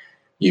is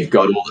you've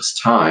got all this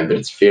time, but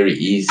it's very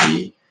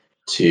easy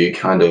to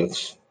kind of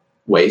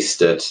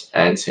waste it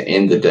and to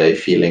end the day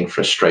feeling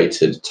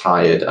frustrated,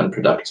 tired,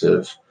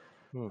 unproductive.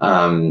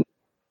 And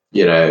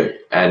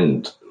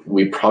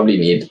we probably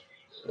need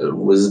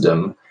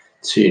wisdom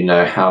to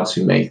know how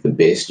to make the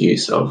best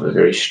use of a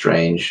very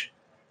strange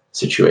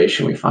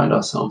situation we find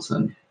ourselves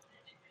in.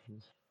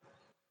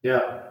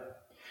 Yeah.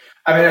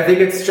 I mean, I think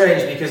it's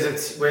strange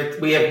because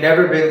we have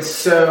never been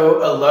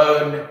so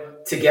alone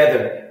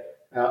together,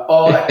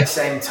 all at the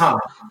same time.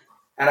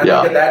 And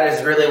I think that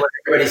is really what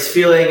everybody's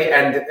feeling.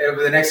 And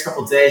over the next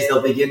couple of days,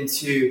 they'll begin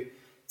to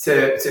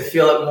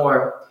feel it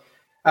more.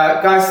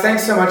 Guys,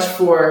 thanks so much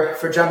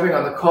for jumping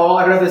on the call.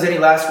 I don't know if there's any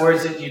last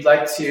words that you'd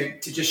like to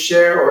just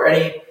share, or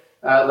any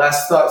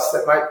last thoughts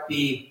that might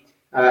be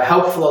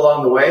helpful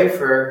along the way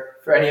for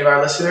any of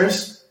our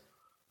listeners.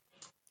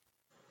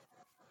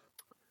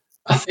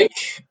 I think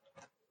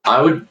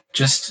I would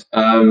just,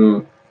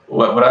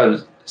 what I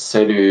would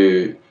say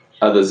to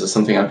others is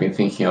something I've been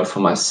thinking of for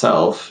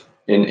myself.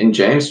 In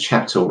James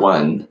chapter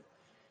 1,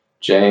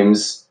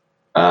 James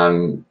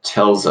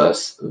tells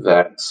us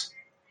that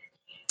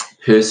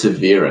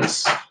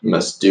perseverance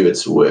must do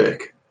its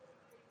work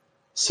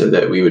so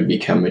that we would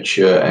become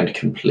mature and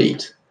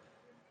complete.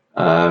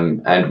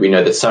 And we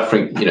know that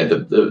suffering,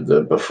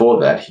 the before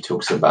that, he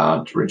talks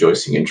about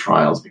rejoicing in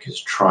trials because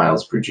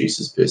trials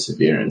produces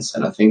perseverance.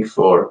 And I think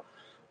for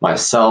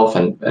myself,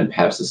 and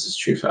perhaps this is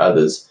true for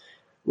others,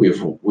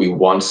 we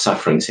want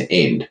suffering to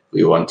end.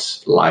 We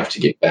want life to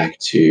get back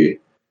to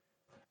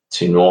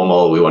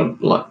normal. We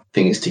want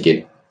things to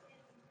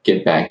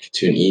get back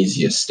to an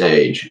easier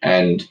stage.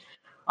 And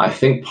I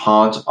think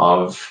part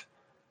of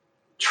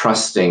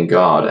trusting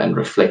God and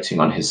reflecting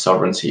on his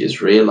sovereignty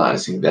is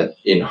realizing that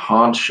in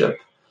hardship,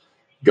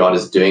 God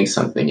is doing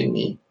something in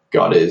me.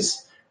 God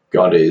is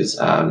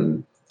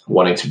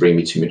wanting to bring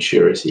me to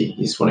maturity.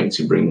 He's wanting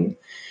to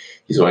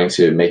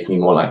make me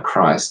more like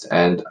Christ.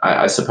 And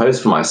I suppose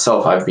for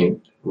myself, I've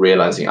been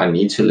realizing I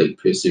need to let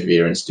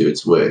perseverance do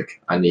its work.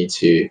 I need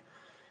to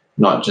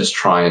not just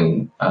try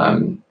and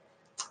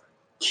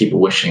keep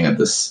wishing at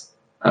this,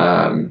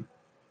 that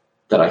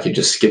I could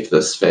just skip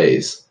this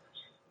phase.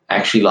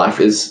 Actually, life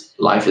is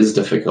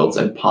difficult,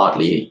 and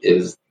partly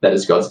that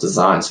is God's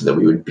design, so that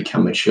we would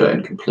become mature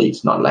and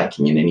complete, not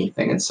lacking in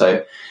anything. And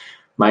so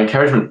my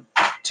encouragement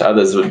to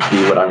others would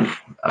be what I'm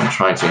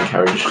trying to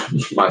encourage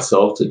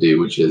myself to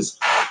do, which is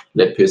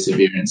let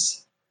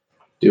perseverance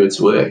do its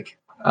work.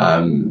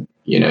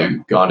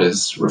 God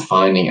is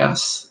refining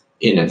us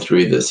in and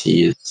through this.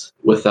 He is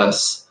with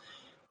us.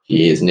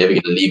 He is never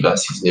going to leave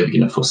us. He's never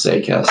going to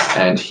forsake us.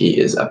 And he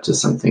is up to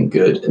something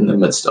good in the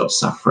midst of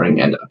suffering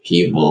and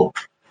upheaval.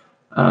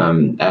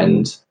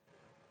 And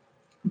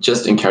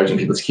just encouraging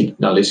people to keep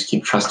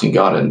trusting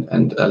God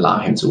and allow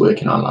him to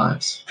work in our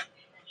lives.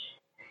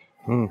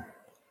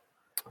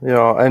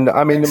 Yeah, and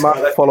I mean, you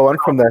might follow on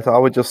from that. I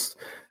would just,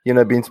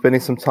 been spending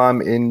some time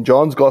in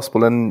John's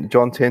Gospel in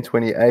John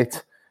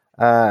 10:28.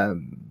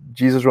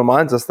 Jesus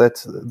reminds us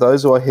that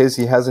those who are his,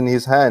 he has in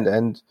his hand,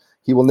 and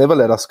he will never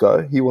let us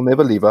go. He will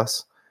never leave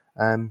us.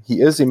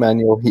 He is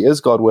Emmanuel. He is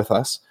God with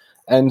us.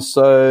 And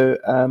so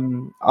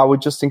I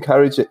would just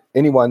encourage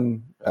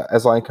anyone,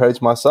 as I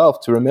encourage myself,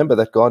 to remember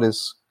that God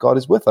is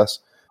with us.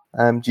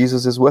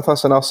 Jesus is with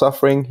us in our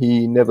suffering.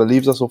 He never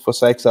leaves us or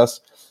forsakes us.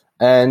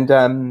 And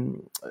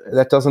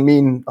that doesn't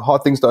mean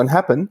hard things don't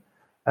happen.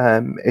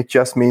 It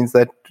just means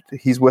that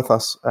he's with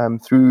us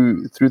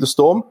through the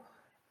storm.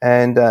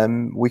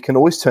 And we can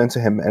always turn to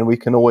him, and we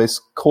can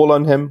always call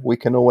on him. We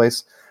can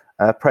always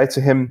pray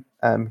to him.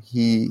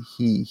 He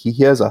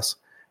hears us.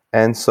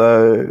 And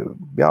so,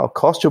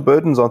 cast your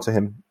burdens onto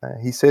him.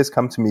 He says,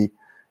 come to me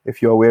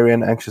if you are weary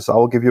and anxious, I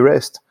will give you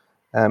rest.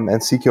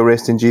 And seek your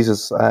rest in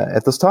Jesus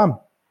at this time.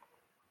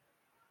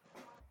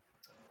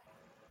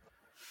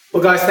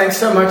 Well, guys, thanks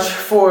so much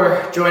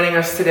for joining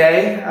us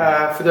today.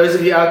 For those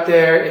of you out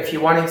there, if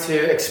you're wanting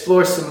to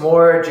explore some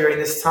more during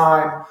this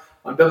time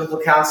on biblical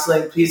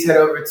counseling, please head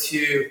over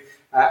to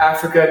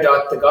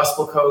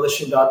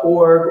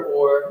africa.thegospelcoalition.org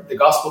or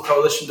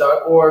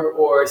thegospelcoalition.org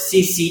or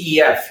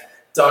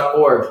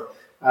ccef.org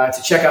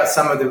to check out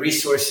some of the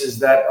resources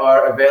that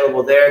are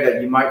available there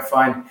that you might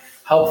find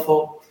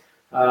helpful.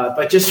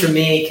 But just for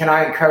me, can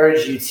I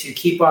encourage you to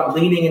keep on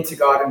leaning into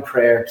God in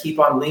prayer, keep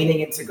on leaning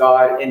into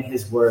God in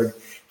his word,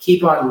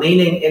 keep on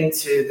leaning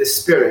into the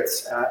Spirit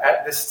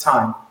at this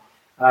time.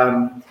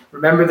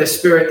 Remember the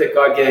Spirit that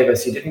God gave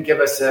us. He didn't give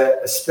us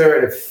a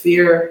spirit of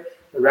fear,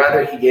 but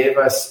rather he gave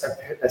us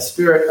a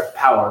spirit of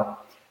power,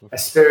 a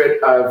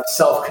spirit of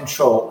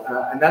self-control.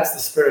 And that's the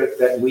spirit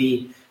that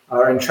we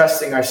are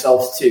entrusting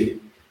ourselves to.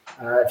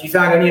 If you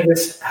found any of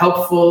this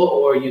helpful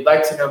or you'd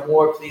like to know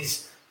more,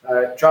 please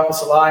drop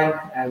us a line,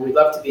 and we'd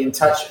love to be in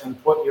touch and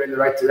point you in the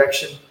right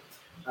direction.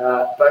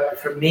 But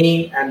from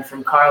me and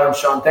from Kyle and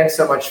Sean, thanks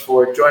so much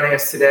for joining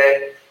us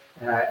today.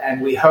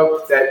 And we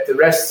hope that the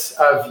rest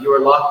of your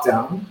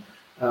lockdown,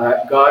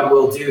 God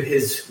will do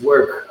his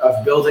work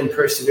of building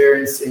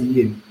perseverance in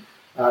you.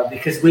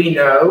 Because we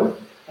know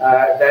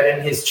that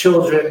in his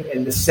children,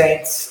 in the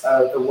saints,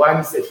 the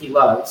ones that he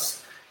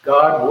loves,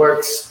 God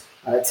works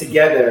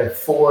together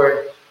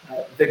for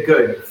the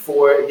good,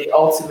 for the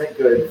ultimate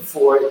good,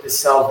 for the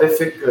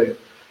salvific good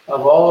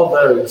of all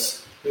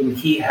those whom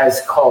he has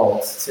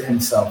called to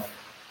himself.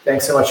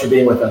 Thanks so much for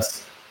being with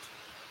us.